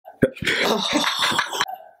Oh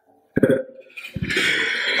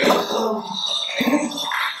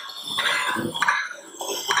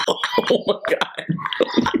my God.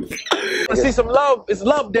 I see some love. It's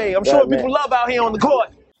love day. I'm showing people love out here on the court.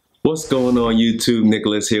 What's going on YouTube?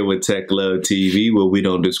 Nicholas here with Tech Love TV, where we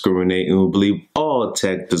don't discriminate and we believe all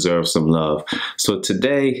tech deserves some love. So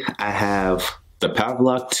today I have the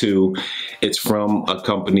Pavlok 2. It's from a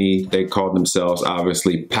company, they call themselves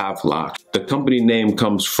obviously Pavlok. The company name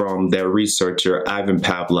comes from their researcher Ivan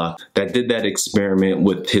Pavlok that did that experiment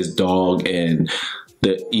with his dog and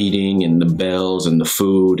the eating and the bells and the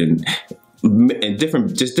food and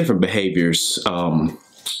different behaviors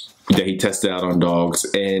that he tested out on dogs.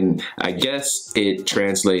 And I guess it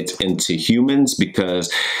translates into humans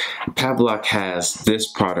because Pavlok has this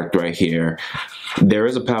product right here. There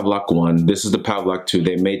is a Pavlok 1. This is the Pavlok 2.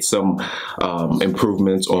 They made some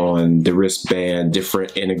improvements on the wristband,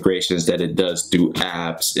 different integrations that it does through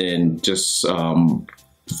apps, and just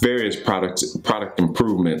various product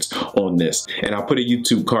improvements on this. And I'll put a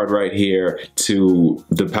YouTube card right here to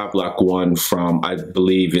the Pavlok 1 from, I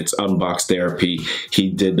believe it's Unbox Therapy. He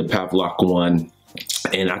did the Pavlok 1.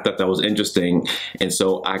 And I thought that was interesting, and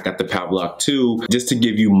so I got the Pavlok 2 just to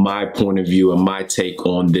give you my point of view and my take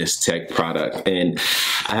on this tech product. And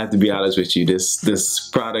I have to be honest with you, this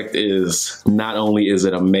product is, not only is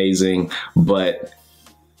it amazing, but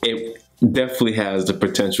it definitely has the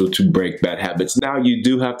potential to break bad habits. Now you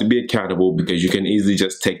do have to be accountable because you can easily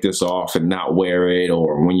just take this off and not wear it,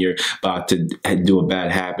 or when you're about to do a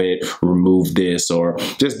bad habit, remove this, or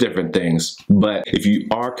just different things. But if you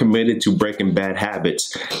are committed to breaking bad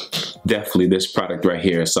habits, definitely this product right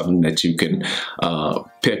here is something that you can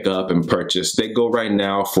pick up and purchase. They go right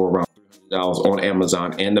now for around on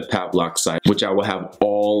Amazon and the Pavlok site, which I will have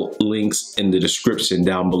all links in the description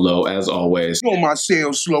down below as always. You know my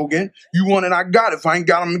sales slogan, you want it, I got it. If I ain't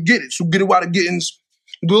got it, I'm gonna get it. So get it while the getting's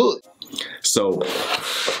good. So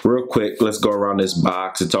real quick, let's go around this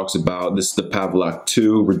box. It talks about, this is the Pavlok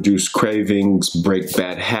 2, reduce cravings, break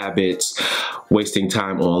bad habits, wasting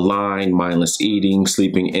time online, mindless eating,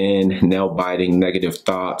 sleeping in, nail biting, negative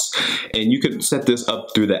thoughts. And you can set this up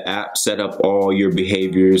through the app, set up all your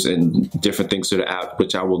behaviors and different things through the app,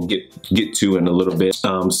 which I will get to in a little bit.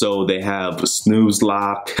 So they have snooze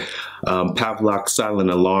lock, Pavlok silent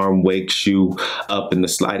alarm wakes you up in the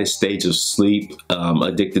slightest stage of sleep.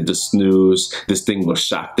 Addicted to snooze, this thing will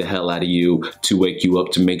shock the hell out of you to wake you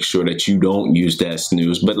up to make sure that you don't use that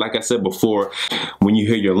snooze. But like I said before, when you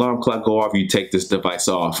hear your alarm clock go off, you take this device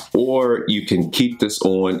off, or you can keep this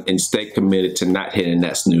on and stay committed to not hitting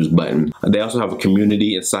that snooze button. They also have a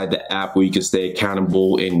community inside the app where you can stay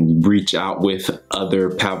accountable and reach out with other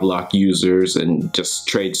Pavlok users and just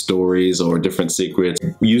trade stories or different secrets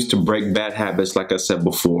used to break bad habits. Like I said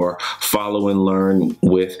before, follow and learn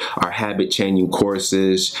with our habit changing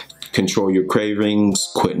courses, control your cravings,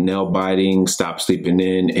 quit nail biting, stop sleeping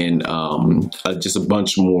in, and just a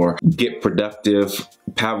bunch more. Get productive.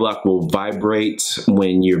 Pavlok will vibrate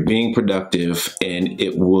when you're being productive, and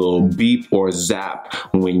it will beep or zap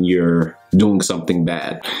when you're doing something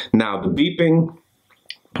bad. Now the beeping,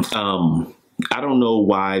 I don't know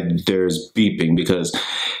why there's beeping, because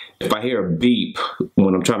if I hear a beep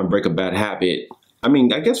when I'm trying to break a bad habit, I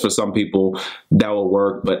mean, I guess for some people that will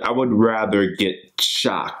work, but I would rather get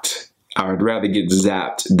shocked. I would rather get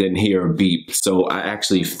zapped than hear a beep. So I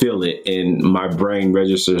actually feel it, and my brain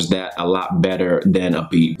registers that a lot better than a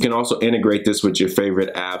beep. You can also integrate this with your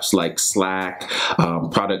favorite apps like Slack,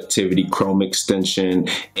 Productivity, Chrome extension,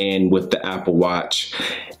 and with the Apple Watch.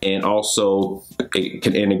 And also it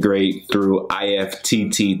can integrate through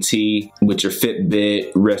IFTTT with your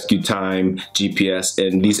Fitbit, Rescue Time, GPS,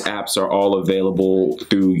 and these apps are all available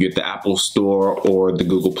through the Apple Store or the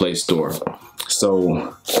Google Play Store.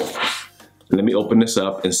 So let me open this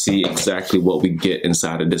up and see exactly what we get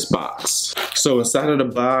inside of this box. So inside of the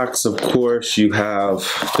box, of course, you have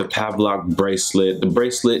the Pavlok bracelet. The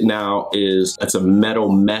bracelet now it's a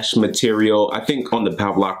metal mesh material. I think on the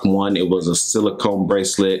Pavlok 1, it was a silicone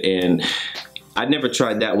bracelet, and I never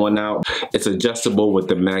tried that one out. It's adjustable with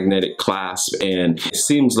the magnetic clasp, and it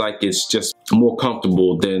seems like it's just more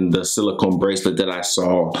comfortable than the silicone bracelet that I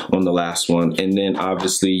saw on the last one. And then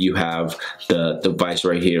obviously you have the device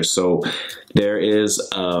right here. So there is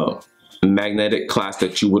a magnetic clasp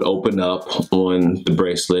that you would open up on the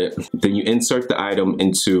bracelet. Then you insert the item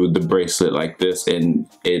into the bracelet like this, and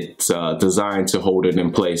it's designed to hold it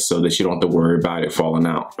in place so that you don't have to worry about it falling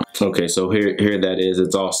out. Okay, so here that is.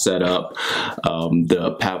 It's all set up.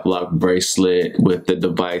 The Pavlok bracelet with the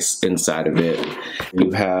device inside of it.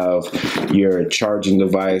 You have your charging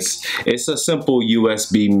device. It's a simple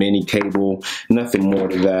USB mini cable, nothing more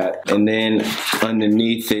to that. And then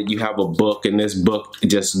underneath it, you have a book, and this book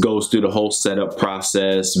just goes through the whole setup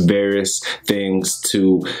process, various things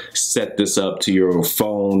to set this up to your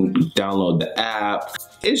phone, download the app.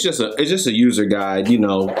 It's just a user guide, you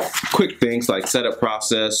know, quick things like setup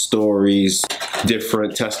process, stories,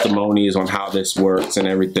 different testimonies on how this works and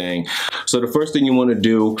everything. So the first thing you want to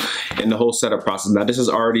do in the whole setup process, now this is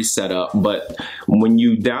already set up, but when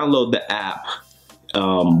you download the app,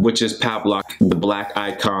 which is Pavlok, the black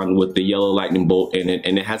icon with the yellow lightning bolt in it,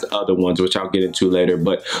 and it has other ones which I'll get into later.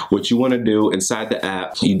 But what you want to do inside the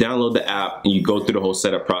app, you download the app and you go through the whole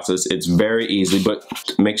setup process. It's very easy, but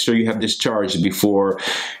make sure you have this charged before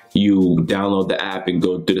you download the app and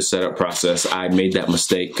go through the setup process. I made that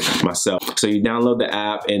mistake myself. So you download the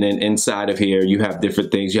app, and then inside of here you have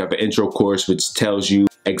different things. You have an intro course which tells you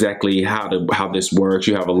exactly how this works.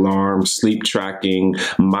 You have alarms, sleep tracking,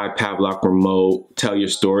 my Pavlok remote, tell your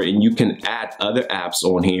story, and you can add other apps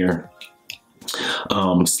on here.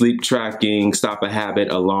 Sleep tracking, stop a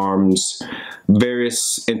habit, alarms,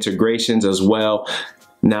 various integrations as well.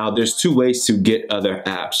 Now there's two ways to get other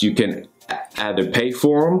apps. You can either pay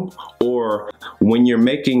for them, or when you're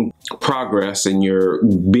making progress and you're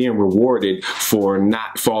being rewarded for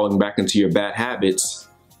not falling back into your bad habits,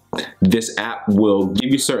 this app will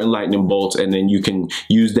give you certain lightning bolts, and then you can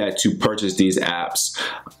use that to purchase these apps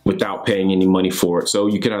without paying any money for it. So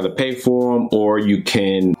you can either pay for them, or you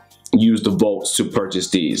can use the volts to purchase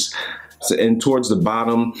these. So, and towards the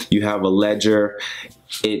bottom you have a ledger.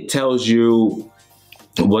 It tells you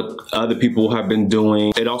what other people have been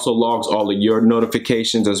doing. It also logs all of your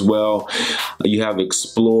notifications as well. You have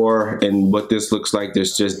Explore, and what this looks like,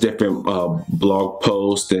 there's just different blog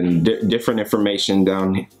posts and different information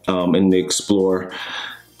down in the Explore.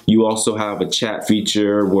 You also have a chat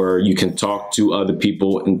feature where you can talk to other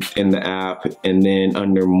people in the app, and then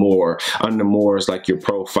under more is like your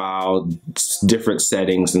profile, different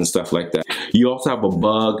settings and stuff like that. You also have a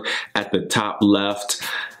bug at the top left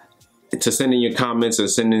to send in your comments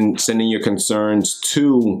and sending your concerns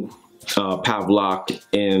to Pavlok,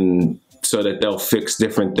 and so that they'll fix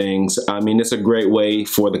different things. I mean, it's a great way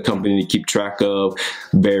for the company to keep track of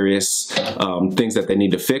various things that they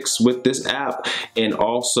need to fix with this app, and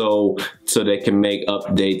also so they can make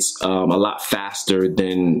updates a lot faster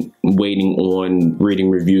than waiting on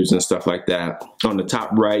reading reviews and stuff like that. On the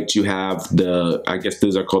top right, you have I guess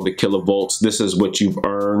these are called the kilovolts. This is what you've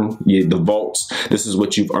earned, the volts. This is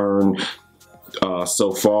what you've earned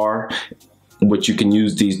so far, which you can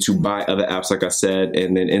use these to buy other apps, like I said.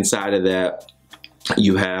 And then inside of that,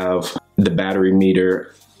 you have the battery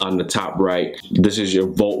meter on the top right. This is your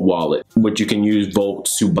Volt wallet, which you can use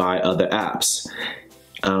volts to buy other apps.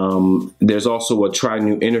 There's also a try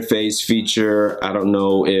new interface feature. I don't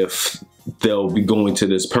know if they'll be going to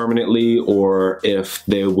this permanently, or if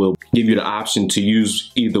they will give you the option to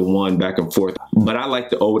use either one back and forth. But I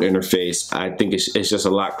like the old interface. I think it's just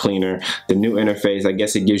a lot cleaner. The new interface, I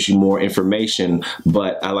guess it gives you more information,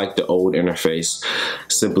 but I like the old interface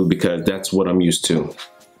simply because that's what I'm used to.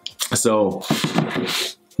 So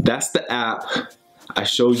that's the app. I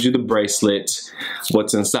showed you the bracelet,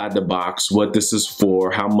 what's inside the box, what this is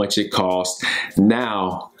for, how much it costs.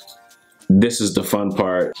 Now, this is the fun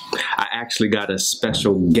part. I actually got a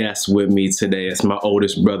special guest with me today. It's my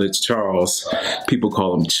oldest brother, Charles. People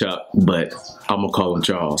call him Chuck, but I'm gonna call him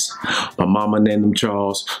Charles. My mama named him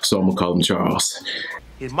Charles, so I'm gonna call him Charles.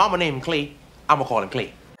 His mama named him Clay. I'm gonna call him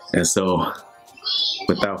Clay. And so,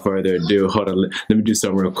 without further ado, hold on, let me do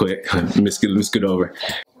something real quick. Let me scoot over.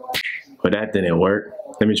 But that didn't work.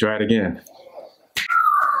 Let me try it again.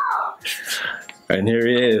 And here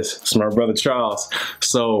he is. It's my brother Charles.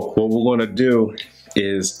 So what we're gonna do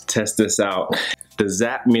is test this out. The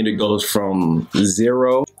zap meter goes from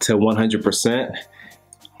 0 to 100%.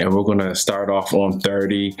 And we're gonna start off on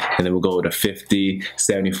 30, and then we'll go to 50,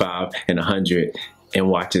 75, and 100, and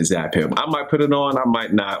watch it zap him. I might put it on, I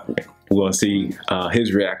might not. We're gonna see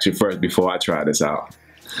his reaction first before I try this out.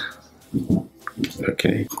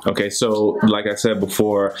 Okay, so like I said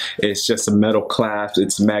before, it's just a metal clasp,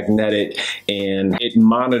 it's magnetic, and it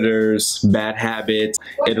monitors bad habits.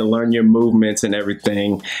 It'll learn your movements and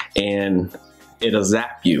everything, and it'll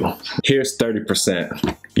zap you. Here's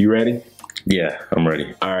 30%. You ready? Yeah, I'm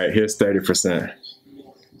ready. All right, here's 30%.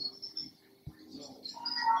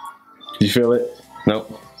 You feel it?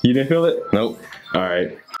 Nope. You didn't feel it? Nope. All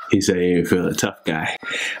right. He said he didn't feel it. Tough guy.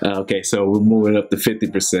 Okay, so we're moving up to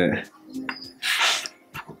 50%.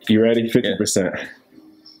 You ready? 50%. Yeah.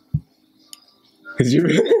 Cause you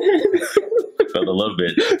felt a little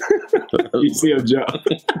bit. You see him jump.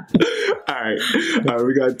 All right,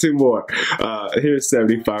 we got two more. Here's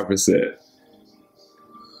 75%.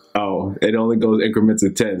 Oh, it only goes increments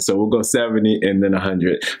of 10, so we'll go 70 and then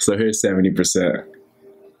 100. So here's 70%.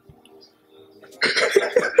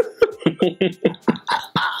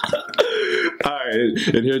 All right,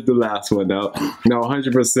 and here's the last one now. Now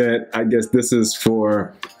 100%. I guess this is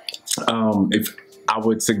for if. I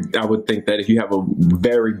would think that if you have a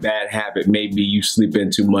very bad habit, maybe you sleep in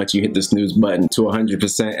too much, you hit the snooze button to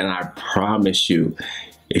 100%, and I promise you,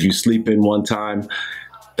 if you sleep in one time,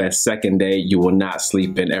 that second day you will not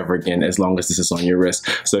sleep in ever again as long as this is on your wrist.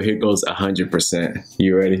 So here goes 100%.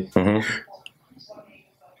 You ready?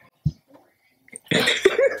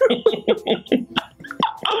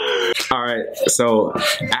 All right, so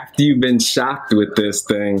after you've been shocked with this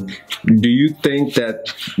thing, do you think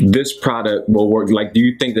that this product will work? Like, do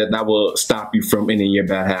you think that that will stop you from any of your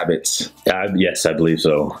bad habits? Yes, I believe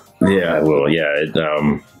so. Yeah, I will. Yeah,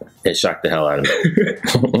 it shocked the hell out of me.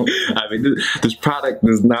 I mean, this product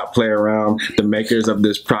does not play around. The makers of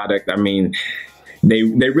this product, I mean, they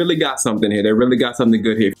really got something here. They really got something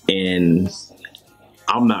good here. And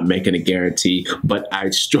I'm not making a guarantee, but I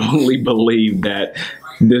strongly believe that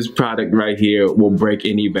this product right here will break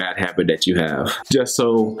any bad habit that you have. Just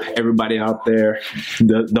so everybody out there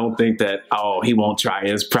don't think that, oh, he won't try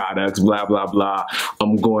his products, blah, blah, blah.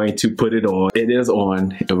 I'm going to put it on. It is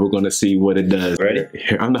on, and we're going to see what it does. Ready?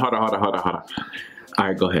 Here, hold on. All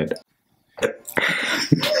right, go ahead.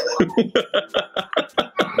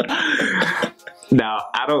 Now,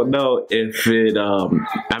 I don't know if it,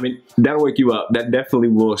 I mean, that'll wake you up. That definitely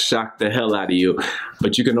will shock the hell out of you.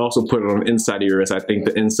 But you can also put it on the inside of your wrist. I think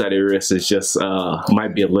the inside of your wrist is just,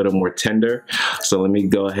 might be a little more tender. So let me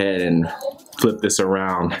go ahead and flip this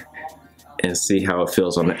around and see how it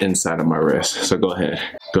feels on the inside of my wrist. So go ahead.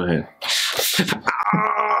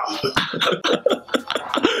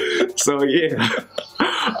 So yeah,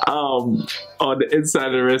 on the inside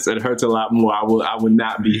of the wrist, it hurts a lot more. I would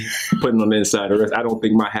not be putting on the inside of the wrist. I don't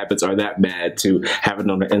think my habits are that bad to have it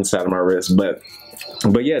on the inside of my wrist. But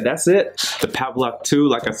yeah, that's it. The Pavlok 2,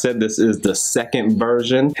 like I said, this is the second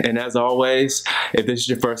version. And as always, if this is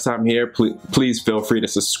your first time here, please feel free to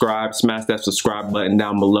subscribe. Smash that subscribe button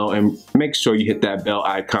down below and make sure you hit that bell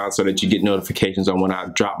icon so that you get notifications on when I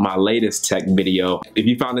drop my latest tech video. If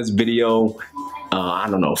you found this video, I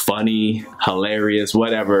don't know, funny, hilarious,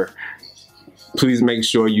 whatever, please make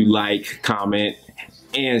sure you like, comment,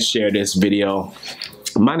 and share this video.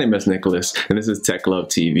 My name is Nicholas, and this is Tech Love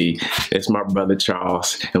TV. It's my brother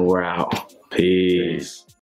Charles, and we're out. Peace.